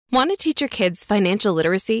Want to teach your kids financial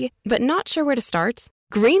literacy, but not sure where to start?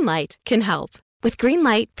 Greenlight can help. With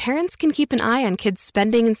Greenlight, parents can keep an eye on kids'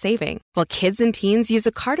 spending and saving, while kids and teens use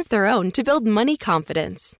a card of their own to build money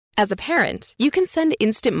confidence. As a parent, you can send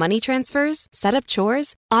instant money transfers, set up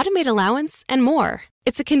chores, automate allowance, and more.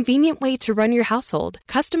 It's a convenient way to run your household,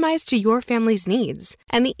 customized to your family's needs,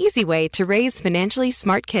 and the easy way to raise financially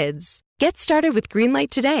smart kids. Get started with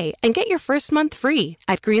Greenlight today and get your first month free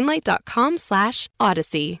at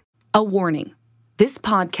greenlight.com/Odyssey. A warning. This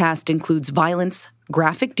podcast includes violence,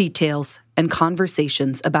 graphic details, and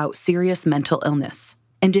conversations about serious mental illness.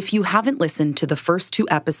 And if you haven't listened to the first 2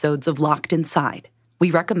 episodes of Locked Inside,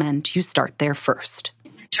 we recommend you start there first.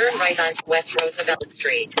 Turn right onto West Roosevelt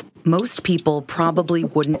Street. Most people probably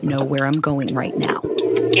wouldn't know where I'm going right now.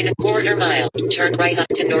 In a quarter mile, turn right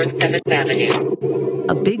onto North 7th Avenue.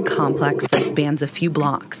 A big complex that spans a few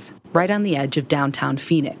blocks, right on the edge of downtown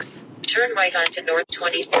Phoenix. Turn right onto North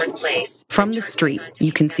 24th Place. From the street,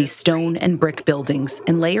 you can see stone and brick buildings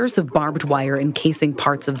and layers of barbed wire encasing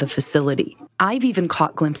parts of the facility. I've even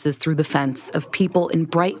caught glimpses through the fence of people in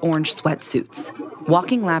bright orange sweatsuits,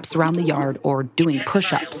 walking laps around the yard or doing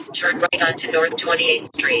push-ups. Turn right onto North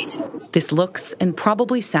 28th Street. This looks and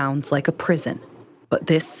probably sounds like a prison, but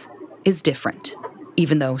this is different,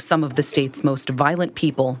 even though some of the state's most violent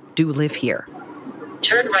people do live here.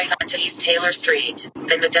 Turn right onto East Taylor Street,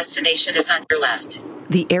 then the destination is on your left.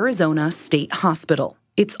 The Arizona State Hospital.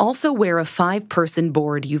 It's also where a 5-person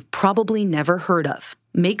board you've probably never heard of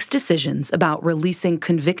makes decisions about releasing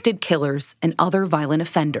convicted killers and other violent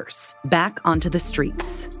offenders back onto the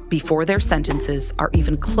streets before their sentences are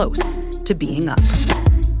even close to being up.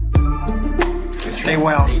 Stay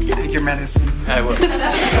well. Take your medicine. I will.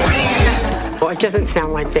 Well, it doesn't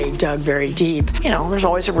sound like they dug very deep. There's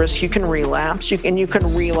always a risk you can relapse. You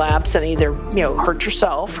can relapse and either, hurt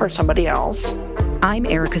yourself or somebody else. I'm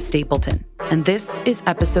Erica Stapleton, and this is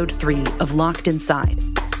episode 3 of Locked Inside,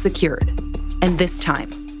 Secured. And this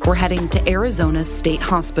time, we're heading to Arizona's State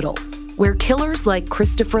Hospital, where killers like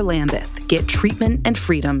Christopher Lambeth get treatment and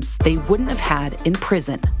freedoms they wouldn't have had in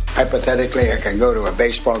prison. Hypothetically, I can go to a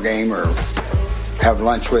baseball game or have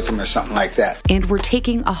lunch with them or something like that. And we're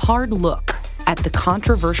taking a hard look at the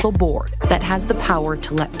controversial board that has the power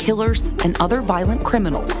to let killers and other violent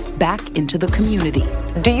criminals back into the community.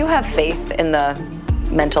 Do you have faith in the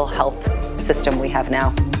mental health system we have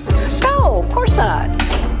now? No, of course not.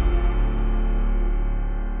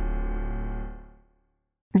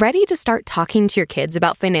 Ready to start talking to your kids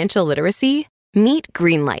about financial literacy? Meet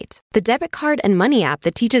Greenlight, the debit card and money app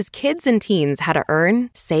that teaches kids and teens how to earn,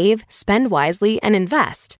 save, spend wisely, and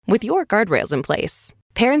invest with your guardrails in place.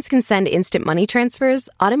 Parents can send instant money transfers,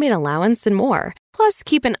 automate allowance, and more. Plus,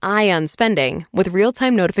 keep an eye on spending with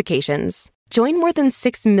real-time notifications. Join more than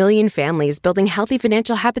 6 million families building healthy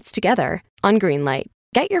financial habits together on Greenlight.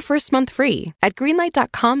 Get your first month free at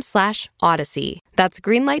greenlight.com/Odyssey. That's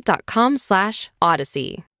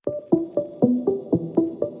greenlight.com/Odyssey.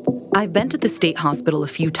 I've been to the state hospital a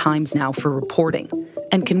few times now for reporting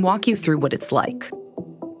and can walk you through what it's like.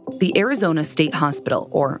 The Arizona State Hospital,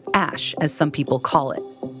 or ASH as some people call it,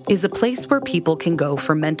 is a place where people can go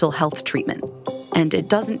for mental health treatment, and it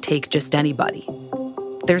doesn't take just anybody.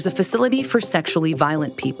 There's a facility for sexually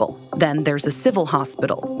violent people. Then there's a civil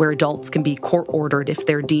hospital where adults can be court-ordered if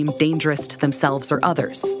they're deemed dangerous to themselves or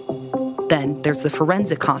others. Then there's the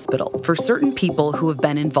forensic hospital for certain people who have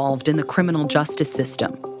been involved in the criminal justice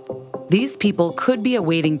system. These people could be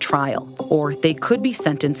awaiting trial, or they could be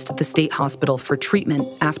sentenced to the state hospital for treatment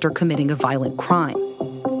after committing a violent crime,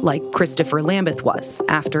 like Christopher Lambeth was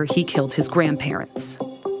after he killed his grandparents.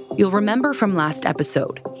 You'll remember from last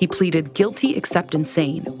episode, he pleaded guilty except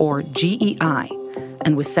insane, or GEI,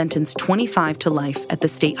 and was sentenced 25 to life at the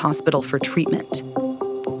state hospital for treatment.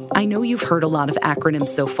 I know you've heard a lot of acronyms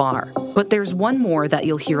so far, but there's one more that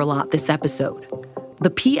you'll hear a lot this episode. The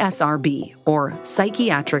PSRB, or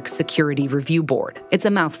Psychiatric Security Review Board. It's a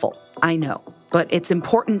mouthful, I know, but it's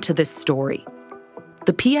important to this story.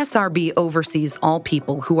 The PSRB oversees all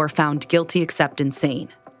people who are found guilty except insane,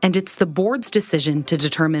 and it's the board's decision to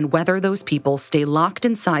determine whether those people stay locked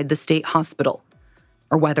inside the state hospital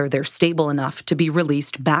or whether they're stable enough to be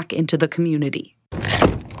released back into the community.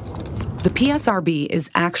 The PSRB is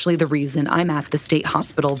actually the reason I'm at the state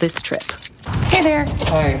hospital this trip. Hey there.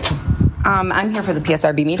 Hi. I'm here for the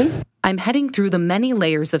PSRB meeting. I'm heading through the many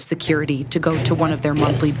layers of security to go to one of their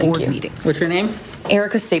monthly board meetings. What's your name?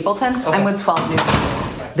 Erica Stapleton. Okay. I'm with 12 News.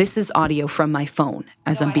 This is audio from my phone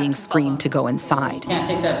as I'm being screened to go inside. Can't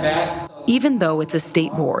take that back. Even though it's a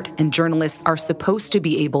state board and journalists are supposed to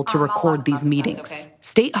be able to record these meetings,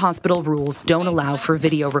 state hospital rules don't allow for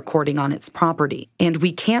video recording on its property, and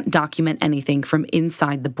we can't document anything from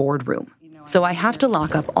inside the boardroom. So I have to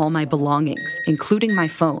lock up all my belongings, including my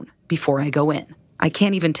phone, before I go in. I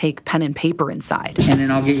can't even take pen and paper inside. And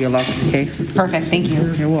then I'll get you a lock of the case. Perfect, thank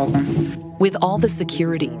you. You're welcome. With all the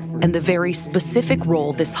security and the very specific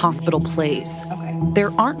role this hospital plays,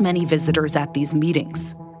 there aren't many visitors at these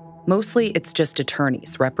meetings. Mostly, it's just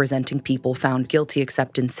attorneys representing people found guilty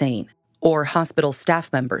except insane, or hospital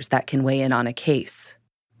staff members that can weigh in on a case.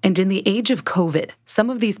 And in the age of COVID,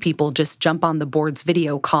 some of these people just jump on the board's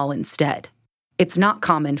video call instead. It's not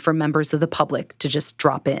common for members of the public to just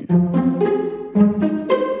drop in.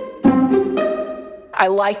 I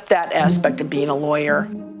like that aspect of being a lawyer.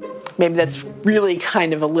 Maybe that's really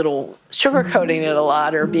kind of a little sugarcoating it a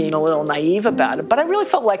lot or being a little naive about it. But I really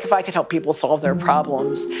felt like if I could help people solve their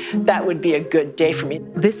problems, that would be a good day for me.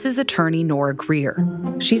 This is attorney Nora Greer.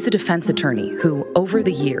 She's a defense attorney who, over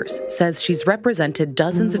the years, says she's represented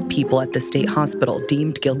dozens of people at the state hospital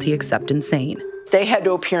deemed guilty except insane. They had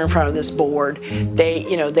to appear in front of this board.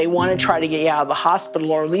 They want to try to get you out of the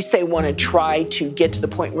hospital, or at least they want to try to get to the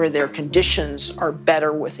point where their conditions are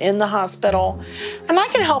better within the hospital. And I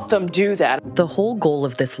can help them do that. The whole goal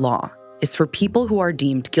of this law is for people who are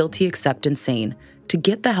deemed guilty except insane to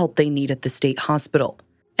get the help they need at the state hospital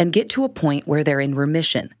and get to a point where they're in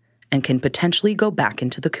remission and can potentially go back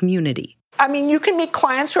into the community. I mean, you can meet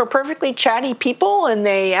clients who are perfectly chatty people and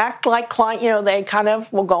they act like they kind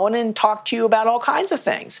of will go in and talk to you about all kinds of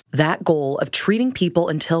things. That goal of treating people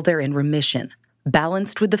until they're in remission,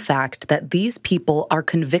 balanced with the fact that these people are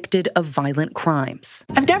convicted of violent crimes.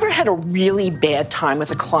 I've never had a really bad time with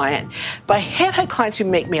a client, but I have had clients who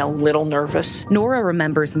make me a little nervous. Nora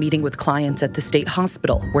remembers meeting with clients at the state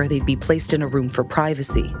hospital where they'd be placed in a room for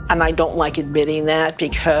privacy. And I don't like admitting that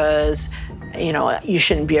because you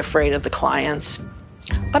shouldn't be afraid of the clients.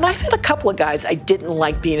 But I've had a couple of guys I didn't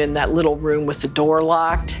like being in that little room with the door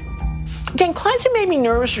locked. Again, clients who made me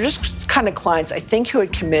nervous are just kind of clients I think who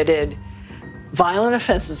had committed violent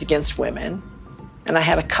offenses against women. And I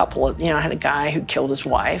had a couple of, I had a guy who killed his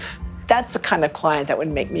wife. That's the kind of client that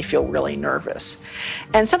would make me feel really nervous.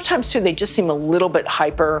 And sometimes, too, they just seem a little bit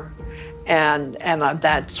hyper. And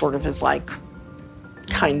that sort of is like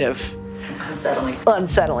kind of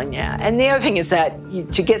Unsettling, yeah. And the other thing is that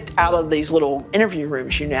to get out of these little interview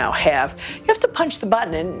rooms you now have to punch the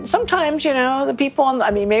button. And sometimes, the people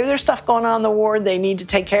maybe there's stuff going on in the ward they need to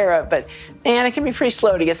take care of, but man, it can be pretty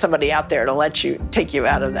slow to get somebody out there to take you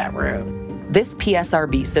out of that room. This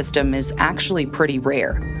PSRB system is actually pretty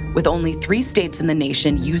rare, with only 3 states in the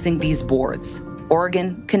nation using these boards: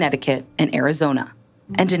 Oregon, Connecticut, and Arizona.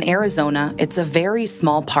 And in Arizona, it's a very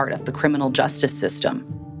small part of the criminal justice system.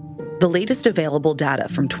 The latest available data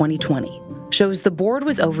from 2020 shows the board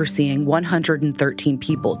was overseeing 113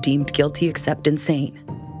 people deemed guilty except insane.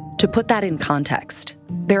 To put that in context,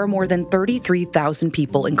 there are more than 33,000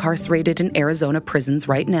 people incarcerated in Arizona prisons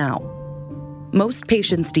right now. Most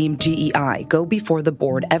patients deemed GEI go before the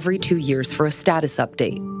board every 2 years for a status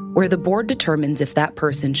update, where the board determines if that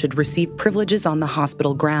person should receive privileges on the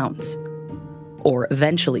hospital grounds or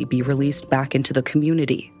eventually be released back into the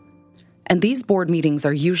community. And these board meetings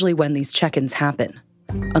are usually when these check-ins happen,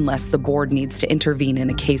 unless the board needs to intervene in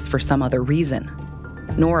a case for some other reason.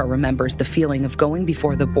 Nora remembers the feeling of going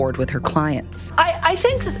before the board with her clients. I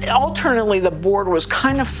think alternately the board was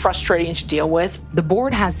kind of frustrating to deal with. The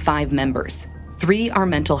board has 5 members. 3 are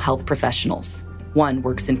mental health professionals. 1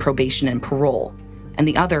 works in probation and parole, and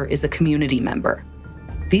the other is a community member.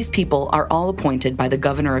 These people are all appointed by the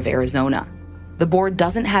governor of Arizona. The board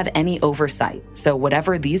doesn't have any oversight, so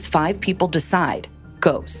whatever these 5 people decide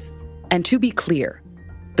goes. And to be clear,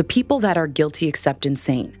 the people that are guilty except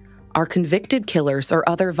insane are convicted killers or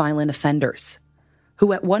other violent offenders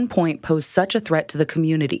who at one point posed such a threat to the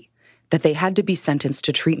community that they had to be sentenced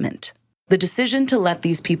to treatment. The decision to let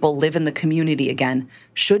these people live in the community again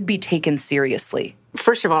should be taken seriously.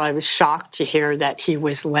 First of all, I was shocked to hear that he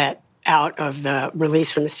was let out of the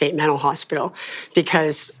release from the state mental hospital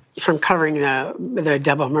because from covering the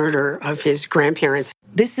double murder of his grandparents.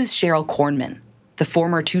 This is Cheryl Kornman, the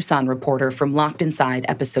former Tucson reporter from Locked Inside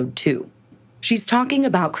Episode 2. She's talking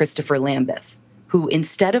about Christopher Lambeth, who,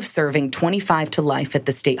 instead of serving 25 to life at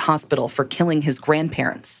the state hospital for killing his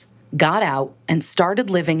grandparents, got out and started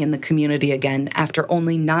living in the community again after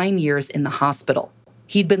only 9 years in the hospital.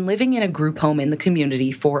 He'd been living in a group home in the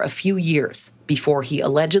community for a few years before he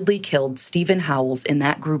allegedly killed Stephen Howells in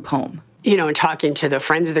that group home. in talking to the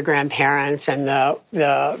friends of the grandparents and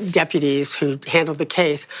the deputies who handled the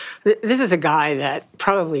case, this is a guy that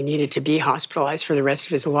probably needed to be hospitalized for the rest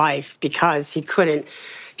of his life because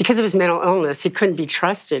because of his mental illness, he couldn't be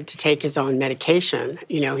trusted to take his own medication.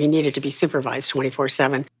 He needed to be supervised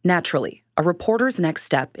 24/7. Naturally, a reporter's next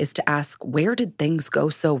step is to ask, where did things go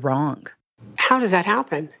so wrong? How does that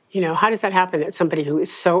happen? How does that happen that somebody who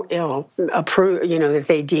is so ill, that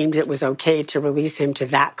they deemed it was okay to release him to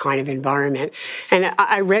that kind of environment? And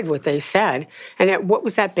I read what they said, and what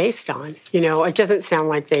was that based on? It doesn't sound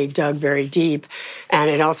like they dug very deep, and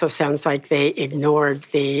it also sounds like they ignored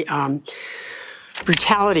the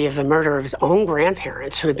brutality of the murder of his own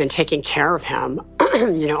grandparents who had been taking care of him,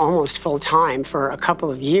 almost full time for a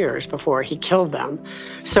couple of years before he killed them.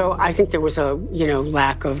 So I think there was a,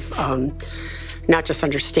 lack of not just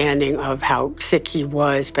understanding of how sick he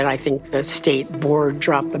was, but I think the state board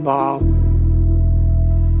dropped the ball.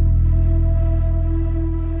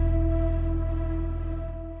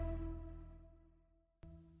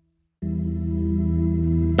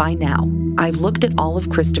 By now, I've looked at all of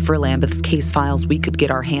Christopher Lambeth's case files we could get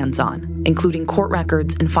our hands on, including court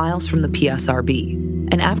records and files from the PSRB.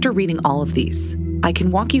 And after reading all of these, I can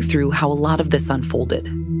walk you through how a lot of this unfolded.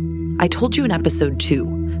 I told you in episode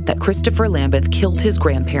 2 that Christopher Lambeth killed his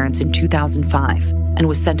grandparents in 2005 and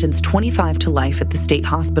was sentenced 25 to life at the state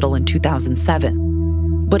hospital in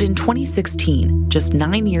 2007. But in 2016, just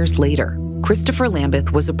 9 years later, Christopher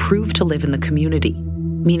Lambeth was approved to live in the community,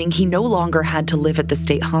 meaning he no longer had to live at the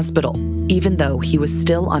state hospital, even though he was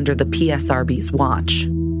still under the PSRB's watch.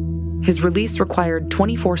 His release required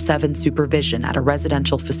 24/7 supervision at a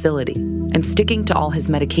residential facility and sticking to all his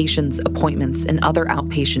medications, appointments, and other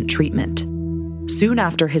outpatient treatment. Soon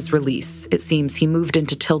after his release, it seems he moved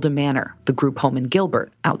into Tilda Manor, the group home in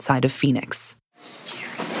Gilbert, outside of Phoenix.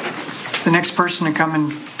 The next person to come in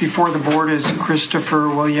before the board is Christopher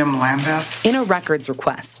William Lambeth. In a records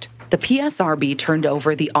request, the PSRB turned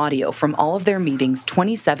over the audio from all of their meetings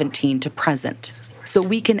 2017 to present, so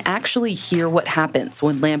we can actually hear what happens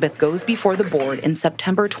when Lambeth goes before the board in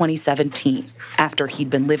September 2017, after he'd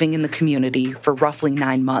been living in the community for roughly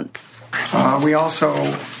 9 months. We also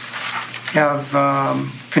have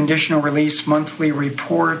conditional release monthly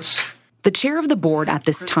reports. The chair of the board at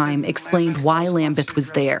this time explained why Lambeth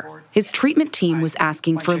was there. His treatment team was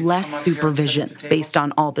asking for less supervision based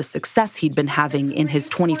on all the success he'd been having in his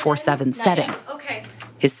 24/7 setting.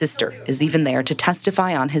 His sister is even there to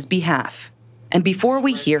testify on his behalf. And before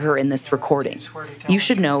we hear her in this recording, you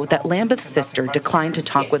should know that Lambeth's sister declined to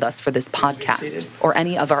talk with us for this podcast or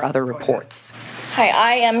any of our other reports. Hi,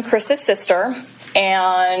 I am Chris's sister,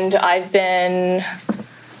 and I've been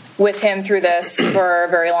with him through this for a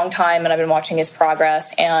very long time, and I've been watching his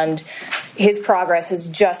progress, and his progress has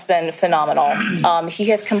just been phenomenal. He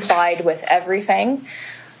has complied with everything.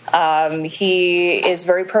 He is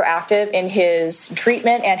very proactive in his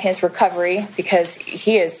treatment and his recovery because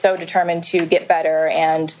he is so determined to get better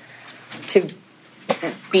and to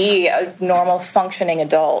be a normal functioning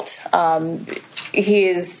adult. He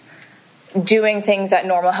is doing things that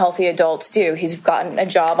normal healthy adults do. He's gotten a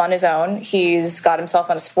job on his own. He's got himself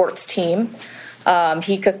on a sports team.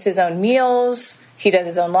 He cooks his own meals. He does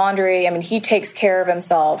his own laundry. I mean, he takes care of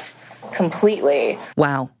himself completely.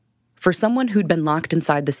 Wow. For someone who'd been locked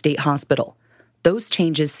inside the state hospital, those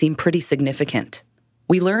changes seem pretty significant.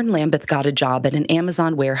 We learned Lambeth got a job at an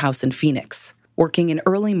Amazon warehouse in Phoenix, working an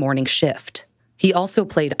early morning shift. He also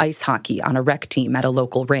played ice hockey on a rec team at a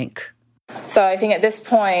local rink. So I think at this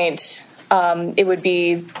point, it would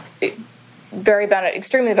be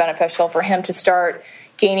extremely beneficial for him to start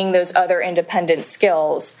gaining those other independent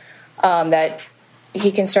skills that he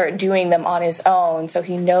can start doing them on his own so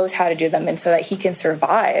he knows how to do them and so that he can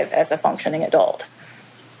survive as a functioning adult.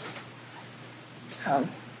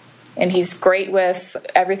 And he's great with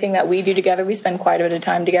everything that we do together. We spend quite a bit of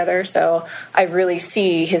time together, so I really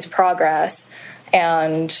see his progress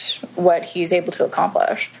and what he's able to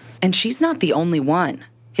accomplish. And she's not the only one.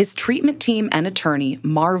 His treatment team and attorney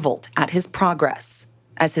marveled at his progress.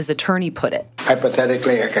 As his attorney put it,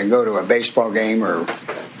 hypothetically, I can go to a baseball game or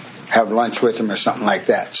have lunch with him or something like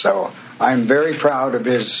that. So I'm very proud of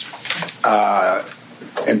his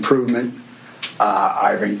improvement.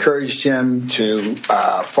 I've encouraged him to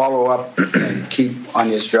follow up and keep on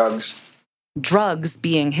his drugs. Drugs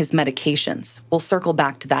being his medications. We'll circle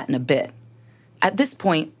back to that in a bit. At this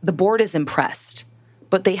point, the board is impressed,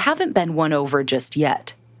 but they haven't been won over just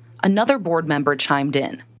yet. Another board member chimed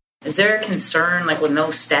in. Is there a concern, like with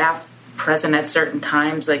no staff present at certain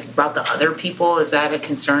times, like about the other people? Is that a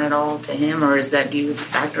concern at all to him, or do you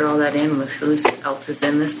factor all that in with who else is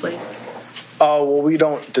in this place? Well, we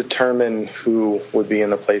don't determine who would be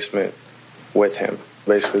in the placement with him.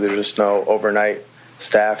 Basically, there's just no overnight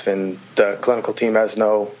staff, and the clinical team has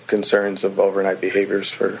no concerns of overnight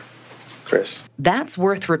behaviors for Chris. That's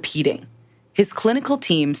worth repeating. His clinical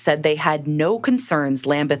team said they had no concerns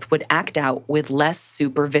Lambeth would act out with less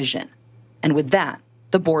supervision. And with that,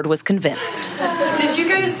 the board was convinced. Did you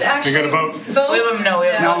guys actually vote?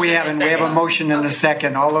 No, we haven't. We have a motion and a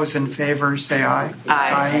second. All those in favor say aye.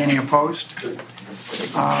 Aye. Any opposed?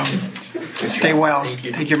 Stay well.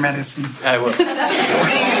 Take your medicine. I will.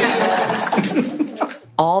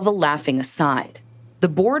 All the laughing aside, the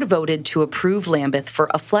board voted to approve Lambeth for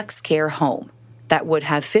a flex care home that would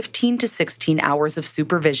have 15 to 16 hours of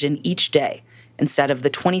supervision each day instead of the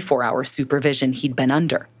 24-hour supervision he'd been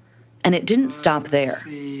under. And it didn't stop there.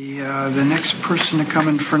 The next person to come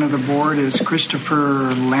in front of the board is Christopher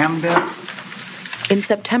Lambeth. In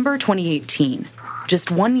September 2018, just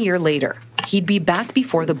 1 year later, he'd be back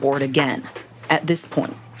before the board again. At this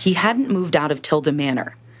point, he hadn't moved out of Tilda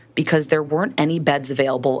Manor because there weren't any beds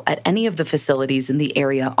available at any of the facilities in the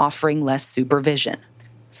area offering less supervision.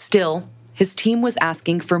 Still, his team was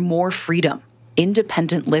asking for more freedom,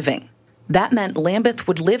 independent living. That meant Lambeth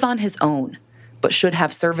would live on his own, but should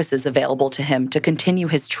have services available to him to continue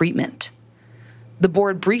his treatment. The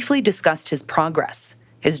board briefly discussed his progress,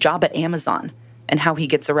 his job at Amazon, and how he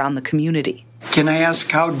gets around the community. Can I ask,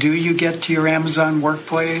 how do you get to your Amazon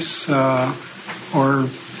workplace or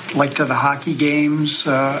like to the hockey games?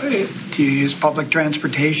 Do you use public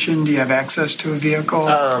transportation? Do you have access to a vehicle?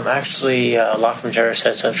 Actually, Lockman Jarrett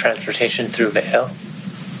sets up transportation through Vail.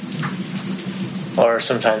 Or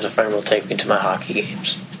sometimes a friend will take me to my hockey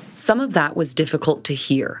games. Some of that was difficult to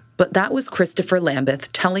hear, but that was Christopher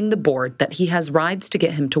Lambeth telling the board that he has rides to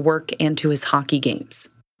get him to work and to his hockey games.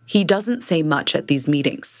 He doesn't say much at these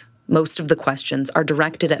meetings. Most of the questions are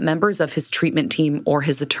directed at members of his treatment team or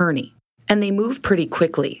his attorney, and they move pretty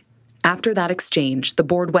quickly. After that exchange, the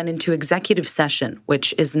board went into executive session,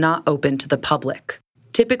 which is not open to the public.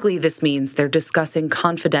 Typically, this means they're discussing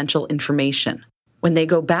confidential information. When they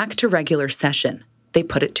go back to regular session, they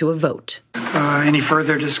put it to a vote. Any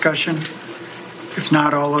further discussion? If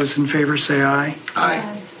not, all those in favor say aye.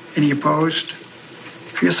 Aye. Any opposed?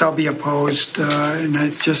 I guess I'll be opposed, and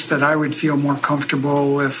it's just that I would feel more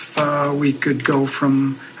comfortable if we could go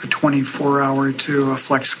from a 24-hour to a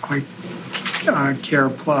flex care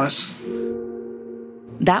plus.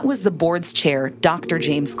 That was the board's chair, Dr.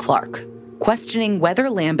 James Clark, questioning whether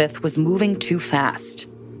Lambeth was moving too fast.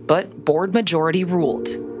 But board majority ruled.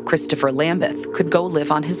 Christopher Lambeth could go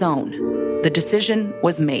live on his own. The decision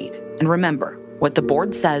was made. And remember, what the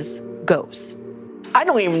board says goes. I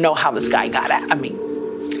don't even know how this guy got out. I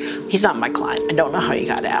mean, he's not my client. I don't know how he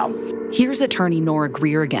got out. Here's attorney Nora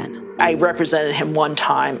Greer again. I represented him one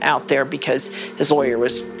time out there because his lawyer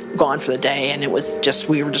was gone for the day, and we were just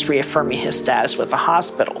reaffirming his status with the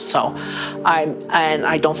hospital. So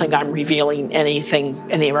I don't think I'm revealing any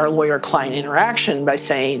of our lawyer-client interaction by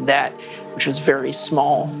saying that, which was very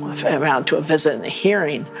small amount to a visit and a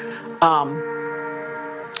hearing,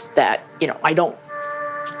 that, I don't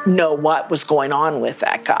know what was going on with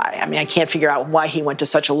that guy. I mean, I can't figure out why he went to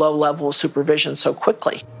such a low level of supervision so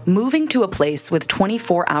quickly. Moving to a place with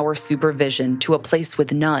 24-hour supervision to a place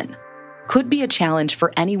with none could be a challenge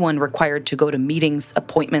for anyone required to go to meetings,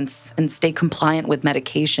 appointments, and stay compliant with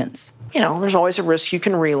medications. There's always a risk you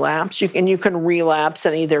can relapse. You can relapse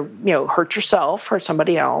and either, hurt yourself, hurt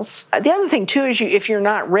somebody else. The other thing, too, is if you're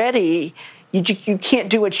not ready, you can't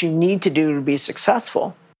do what you need to do to be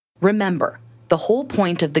successful. Remember, the whole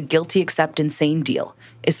point of the guilty except insane deal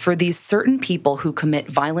is for these certain people who commit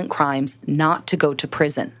violent crimes not to go to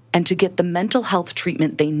prison and to get the mental health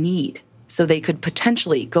treatment they need so they could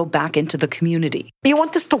potentially go back into the community. You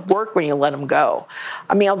want this to work when you let them go.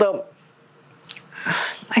 I mean, although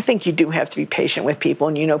I think you do have to be patient with people,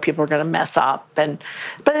 and people are going to mess up. But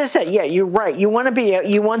as I said, yeah, you're right. You want them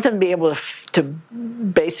to be able to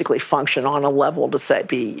basically function on a level to say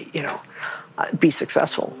be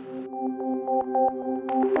successful.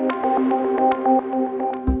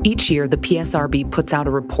 Each year, the PSRB puts out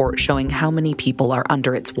a report showing how many people are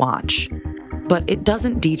under its watch. But it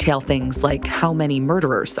doesn't detail things like how many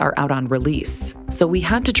murderers are out on release, so we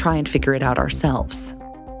had to try and figure it out ourselves.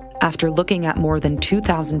 After looking at more than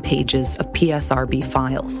 2,000 pages of PSRB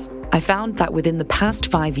files, I found that within the past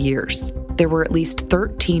 5 years, there were at least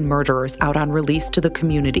 13 murderers out on release to the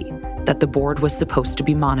community that the board was supposed to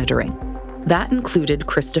be monitoring. That included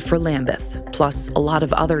Christopher Lambeth, plus a lot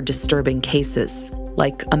of other disturbing cases,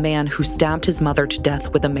 like a man who stabbed his mother to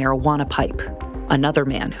death with a marijuana pipe, another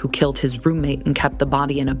man who killed his roommate and kept the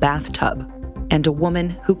body in a bathtub, and a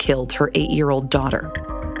woman who killed her 8-year-old daughter.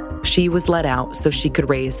 She was let out so she could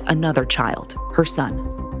raise another child, her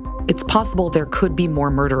son. It's possible there could be more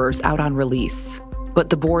murderers out on release, but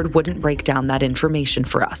the board wouldn't break down that information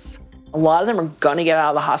for us. A lot of them are going to get out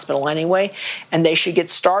of the hospital anyway, and they should get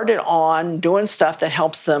started on doing stuff that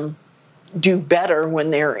helps them do better when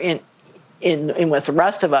they're in with the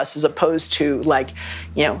rest of us, as opposed to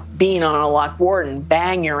being on a locked ward and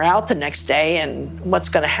bang, you're out the next day, and what's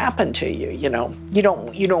going to happen to you? You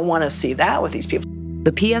don't want to see that with these people.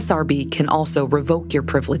 The PSRB can also revoke your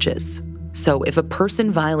privileges. So if a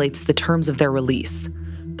person violates the terms of their release,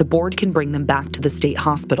 the board can bring them back to the state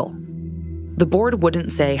hospital. The board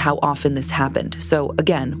wouldn't say how often this happened, so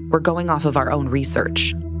again, we're going off of our own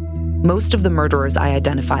research. Most of the murderers I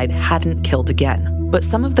identified hadn't killed again, but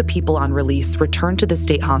some of the people on release returned to the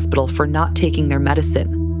state hospital for not taking their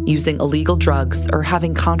medicine, using illegal drugs, or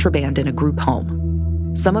having contraband in a group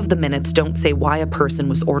home. Some of the minutes don't say why a person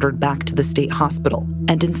was ordered back to the state hospital,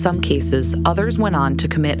 and in some cases, others went on to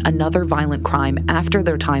commit another violent crime after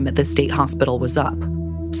their time at the state hospital was up.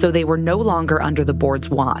 So they were no longer under the board's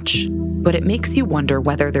watch, but it makes you wonder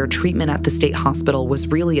whether their treatment at the state hospital was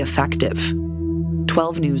really effective.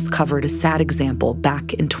 12 News covered a sad example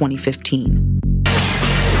back in 2015.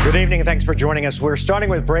 Good evening and thanks for joining us. We're starting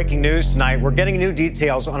with breaking news tonight. We're getting new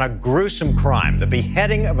details on a gruesome crime, the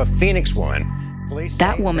beheading of a Phoenix woman.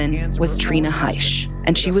 That woman was Trina Heisch,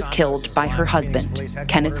 and she was killed by her husband,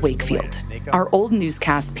 Kenneth Wakefield. Our old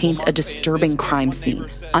newscasts paint a disturbing crime scene.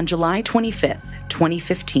 On July 25th,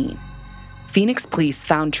 2015, Phoenix police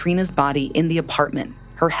found Trina's body in the apartment,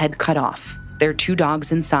 her head cut off, their 2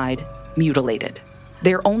 dogs inside, mutilated.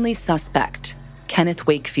 Their only suspect, Kenneth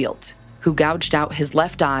Wakefield, who gouged out his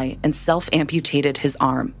left eye and self-amputated his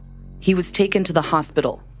arm. He was taken to the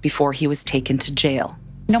hospital before he was taken to jail.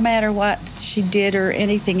 No matter what she did or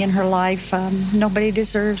anything in her life, nobody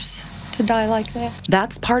deserves to die like that.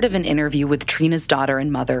 That's part of an interview with Trina's daughter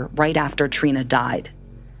and mother right after Trina died.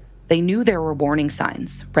 They knew there were warning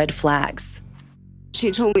signs, red flags.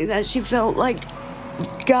 She told me that she felt like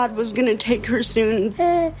God was going to take her soon,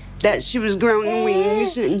 that she was growing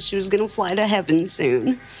wings and she was going to fly to heaven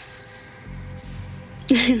soon.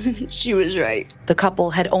 She was right. The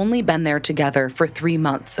couple had only been there together for 3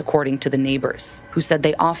 months, according to the neighbors, who said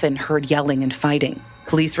they often heard yelling and fighting.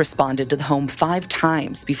 Police responded to the home 5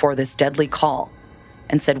 times before this deadly call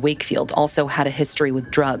and said Wakefield also had a history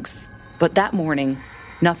with drugs. But that morning,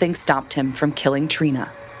 nothing stopped him from killing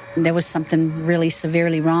Trina. There was something really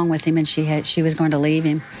severely wrong with him, and she was going to leave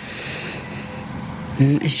him.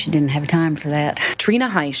 She didn't have time for that. Trina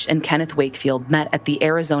Heisch and Kenneth Wakefield met at the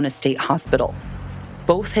Arizona State Hospital.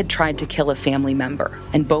 Both had tried to kill a family member,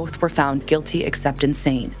 and both were found guilty except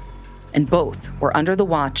insane. And both were under the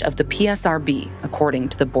watch of the PSRB, according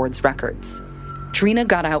to the board's records. Trina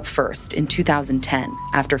got out first in 2010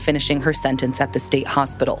 after finishing her sentence at the state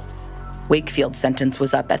hospital. Wakefield's sentence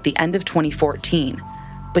was up at the end of 2014,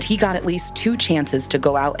 but he got at least 2 chances to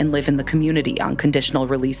go out and live in the community on conditional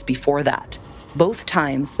release before that. Both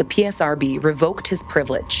times, the PSRB revoked his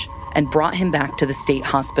privilege and brought him back to the state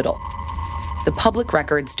hospital. The public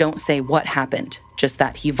records don't say what happened, just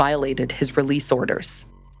that he violated his release orders.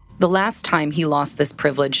 The last time he lost this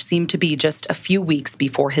privilege seemed to be just a few weeks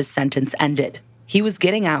before his sentence ended. He was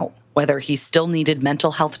getting out, whether he still needed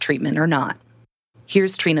mental health treatment or not.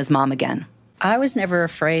 Here's Trina's mom again. I was never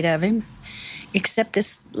afraid of him, except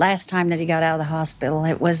this last time that he got out of the hospital.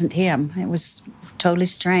 It wasn't him. It was totally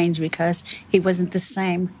strange because he wasn't the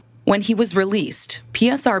same. When he was released,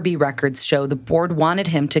 PSRB records show the board wanted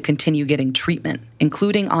him to continue getting treatment,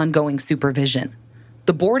 including ongoing supervision.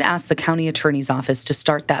 The board asked the county attorney's office to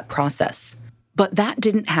start that process. But that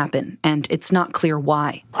didn't happen, and it's not clear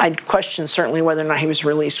why. I'd question certainly whether or not he was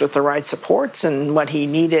released with the right supports and what he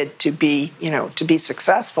needed to be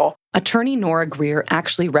successful. Attorney Nora Greer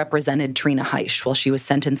actually represented Trina Heisch while she was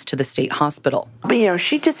sentenced to the state hospital. But,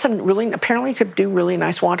 she did apparently could do really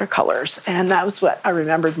nice watercolors. And that was what I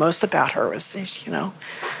remembered most about her was,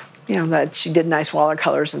 that she did nice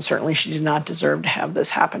watercolors, and certainly she did not deserve to have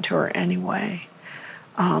this happen to her anyway.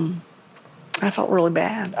 I felt really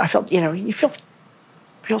bad. I felt, you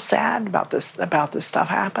feel sad about this stuff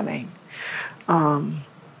happening.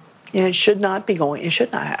 It should not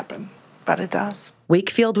happen, but it does.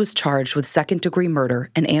 Wakefield was charged with second-degree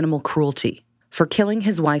murder and animal cruelty for killing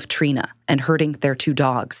his wife Trina and hurting their 2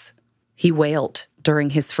 dogs. He wailed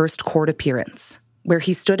during his first court appearance, where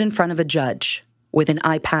he stood in front of a judge with an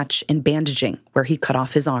eye patch and bandaging where he cut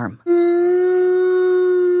off his arm.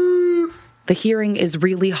 The hearing is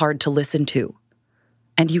really hard to listen to,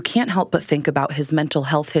 and you can't help but think about his mental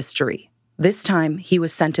health history, This time, he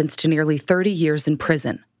was sentenced to nearly 30 years in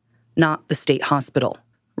prison, not the state hospital.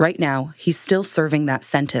 Right now, he's still serving that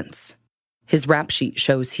sentence. His rap sheet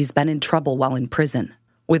shows he's been in trouble while in prison,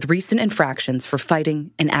 with recent infractions for fighting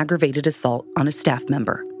and aggravated assault on a staff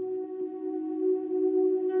member.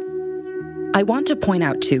 I want to point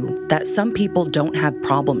out, too, that some people don't have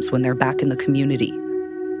problems when they're back in the community.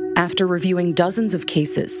 After reviewing dozens of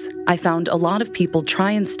cases, I found a lot of people try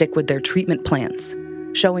and stick with their treatment plans,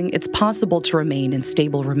 showing it's possible to remain in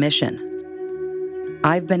stable remission.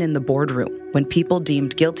 I've been in the boardroom when people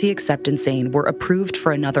deemed guilty except insane were approved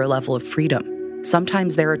for another level of freedom.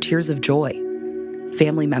 Sometimes there are tears of joy.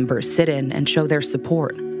 Family members sit in and show their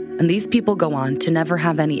support, and these people go on to never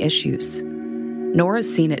have any issues.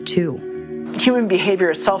 Nora's seen it too. Human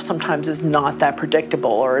behavior itself sometimes is not that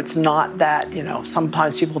predictable, or it's not that,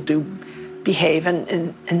 sometimes people do behave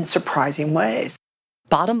in surprising ways.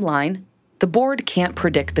 Bottom line, the board can't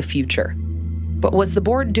predict the future. But was the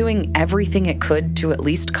board doing everything it could to at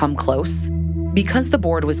least come close? Because the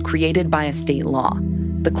board was created by a state law,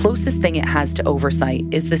 the closest thing it has to oversight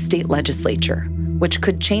is the state legislature, which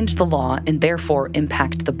could change the law and therefore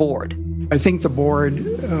impact the board. I think the board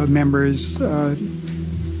members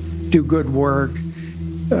do good work,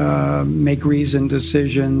 make reasoned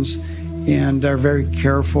decisions, and are very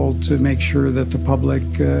careful to make sure that the public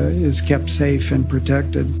is kept safe and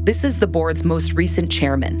protected. This is the board's most recent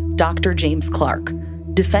chairman, Dr. James Clark,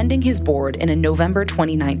 defending his board in a November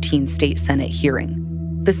 2019 state Senate hearing.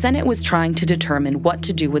 The Senate was trying to determine what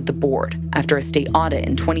to do with the board after a state audit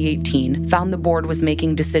in 2018 found the board was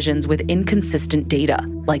making decisions with inconsistent data,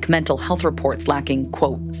 like mental health reports lacking,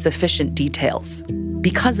 quote, sufficient details.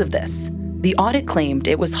 Because of this, the audit claimed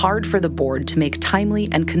it was hard for the board to make timely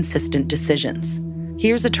and consistent decisions.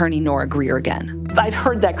 Here's attorney Nora Greer again. I've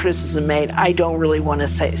heard that criticism made. I don't really want to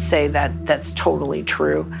say that that's totally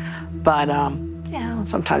true, but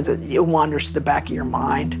sometimes it wanders to the back of your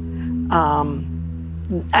mind.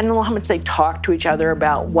 I don't know how much they talk to each other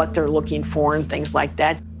about what they're looking for and things like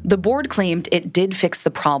that. The board claimed it did fix the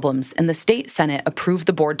problems, and the state Senate approved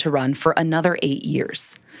the board to run for another 8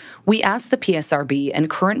 years. We asked the PSRB and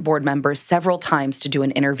current board members several times to do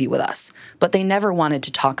an interview with us, but they never wanted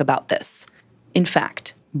to talk about this. In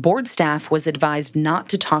fact, board staff was advised not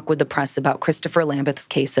to talk with the press about Christopher Lambeth's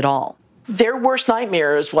case at all. Their worst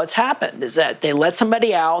nightmare is what's happened, is that they let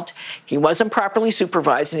somebody out, he wasn't properly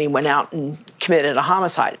supervised, and he went out and committed a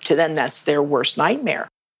homicide. To them, that's their worst nightmare.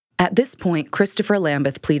 At this point, Christopher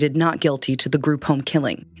Lambeth pleaded not guilty to the group home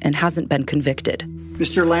killing and hasn't been convicted.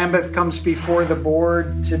 Mr. Lambeth comes before the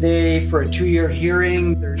board today for a 2-year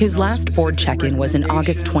hearing. His last board check-in was in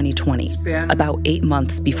August 2020, about 8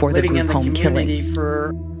 months before the group home killing.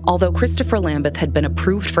 Although Christopher Lambeth had been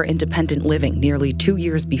approved for independent living nearly 2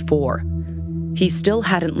 years before, he still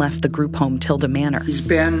hadn't left the group home Tilda Manor. He's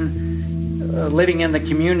been living in the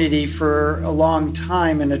community for a long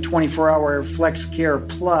time in a 24-hour Flex Care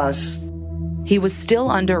Plus. He was still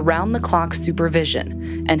under round-the-clock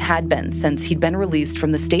supervision and had been since he'd been released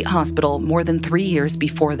from the state hospital more than 3 years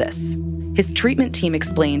before this. His treatment team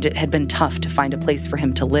explained it had been tough to find a place for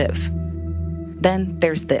him to live. Then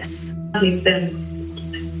there's this. He's been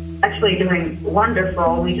actually doing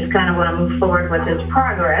wonderful. We just kind of want to move forward with his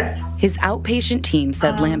progress. His outpatient team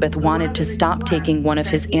said Lambeth wanted to stop taking one of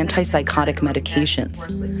his antipsychotic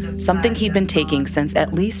medications, something he'd been taking since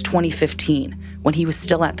at least 2015, when he was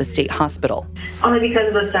still at the state hospital. Only because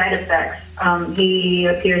of the side effects. He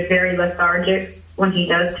appears very lethargic when he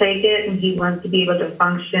does take it, and he wants to be able to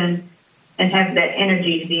function and have that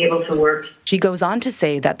energy to be able to work. She goes on to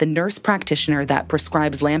say that the nurse practitioner that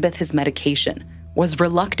prescribes Lambeth his medication was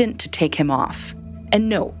reluctant to take him off. And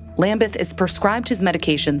no, Lambeth is prescribed his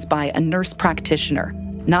medications by a nurse practitioner,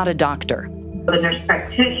 not a doctor. The nurse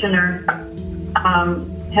practitioner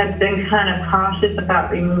has been kind of cautious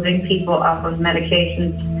about removing people off of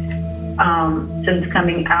medications since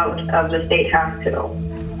coming out of the state hospital.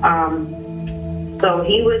 So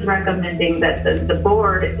he was recommending that the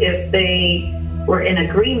board, if they were in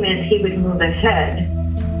agreement, he would move ahead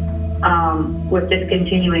with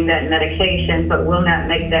discontinuing that medication, but will not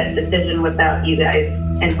make that decision without you guys'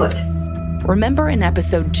 input. Remember in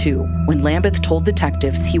episode 2, when Lambeth told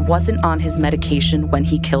detectives he wasn't on his medication when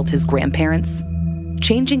he killed his grandparents?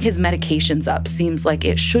 Changing his medications up seems like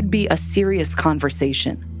it should be a serious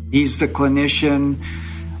conversation. He's the clinician.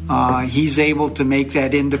 He's able to make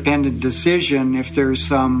that independent decision if there's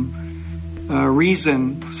some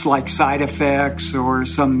reason, like side effects or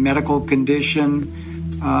some medical condition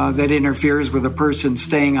that interferes with a person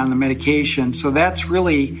staying on the medication. So that's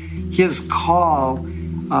really his call.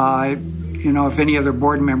 If any other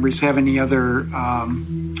board members have any other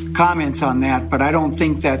comments on that, but I don't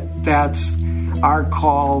think that that's our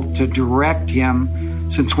call to direct him,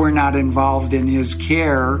 since we're not involved in his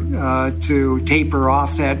care, to taper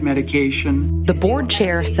off that medication. The board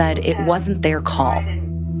chair said it wasn't their call,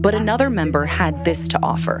 but another member had this to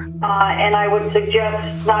offer. And I would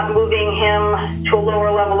suggest not moving him to a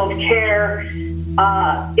lower level of care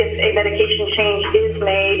if a medication change is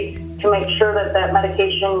made, to make sure that that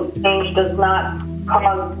medication change does not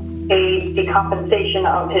cause a decompensation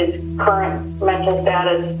of his current mental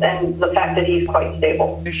status and the fact that he's quite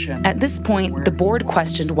stable. At this point, the board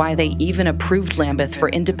questioned why they even approved Lambeth for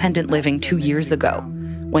independent living 2 years ago,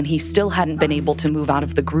 when he still hadn't been able to move out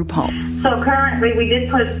of the group home. So currently, we did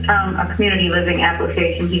put a community living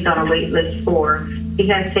application he's on a wait list for. He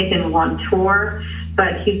has taken one tour,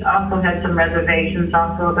 but he's also had some reservations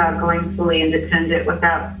also about going fully independent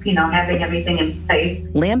without, having everything in place.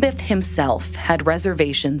 Lambeth himself had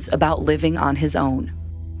reservations about living on his own.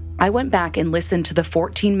 I went back and listened to the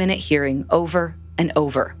 14-minute hearing over and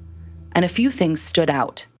over, and a few things stood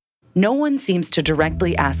out. No one seems to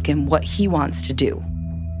directly ask him what he wants to do.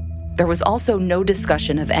 There was also no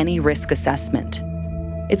discussion of any risk assessment.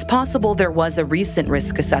 It's possible there was a recent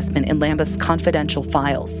risk assessment in Lambeth's confidential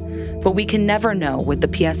files, but we can never know with the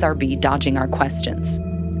PSRB dodging our questions.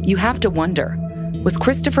 You have to wonder, was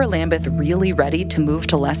Christopher Lambeth really ready to move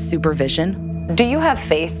to less supervision? Do you have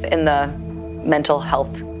faith in the mental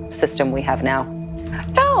health system we have now?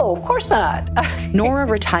 No, of course not. Nora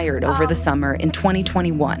retired over the summer in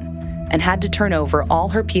 2021 and had to turn over all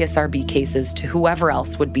her PSRB cases to whoever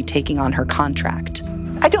else would be taking on her contract.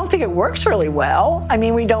 I don't think it works really well. I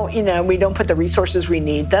mean, we don't put the resources we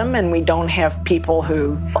need them, and we don't have people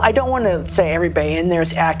who, I don't want to say everybody in there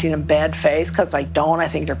is acting in bad faith, because I don't. I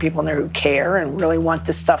think there are people in there who care and really want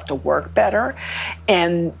this stuff to work better.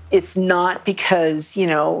 And it's not because,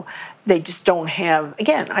 they just don't have,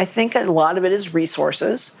 again, I think a lot of it is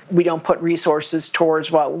resources. We don't put resources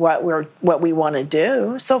towards what we want to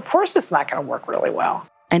do. So of course it's not going to work really well.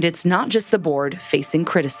 And it's not just the board facing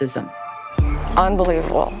criticism.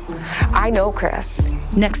 Unbelievable. I know Chris.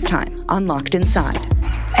 Next time on Locked Inside.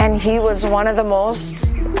 And he was one of the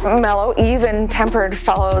most mellow, even-tempered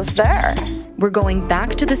fellows there. We're going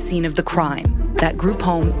back to the scene of the crime, that group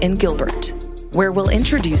home in Gilbert, where we'll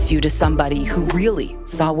introduce you to somebody who really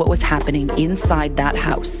saw what was happening inside that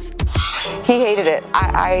house. He hated it.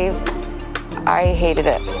 I hated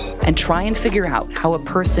it. And try and figure out how a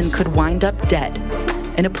person could wind up dead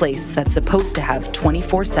in a place that's supposed to have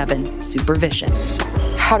 24/7 supervision.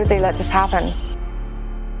 How did they let this happen?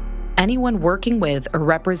 Anyone working with or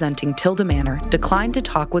representing Tilda Manor declined to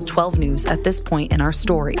talk with 12 News at this point in our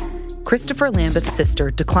story. Christopher Lambeth's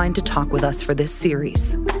sister declined to talk with us for this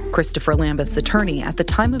series. Christopher Lambeth's attorney at the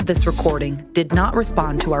time of this recording did not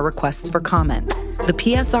respond to our requests for comment. The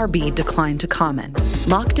PSRB declined to comment.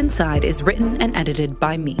 Locked Inside is written and edited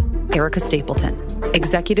by me, Erica Stapleton.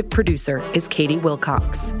 Executive producer is Katie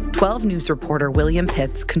Wilcox. 12 News reporter William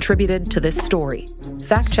Pitts contributed to this story.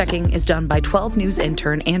 Fact-checking is done by 12 News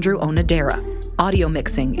intern Andrew Onodera. Audio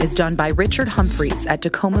mixing is done by Richard Humphreys at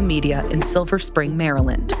Tacoma Media in Silver Spring,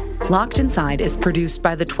 Maryland. Locked Inside is produced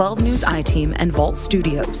by the 12 News I-Team and Vault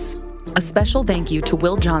Studios. A special thank you to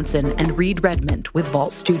Will Johnson and Reed Redmond with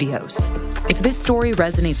Vault Studios. If this story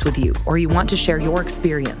resonates with you or you want to share your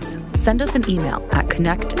experience, send us an email at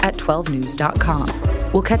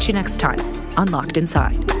connect@12news.com. We'll catch you next time on Locked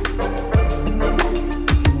Inside.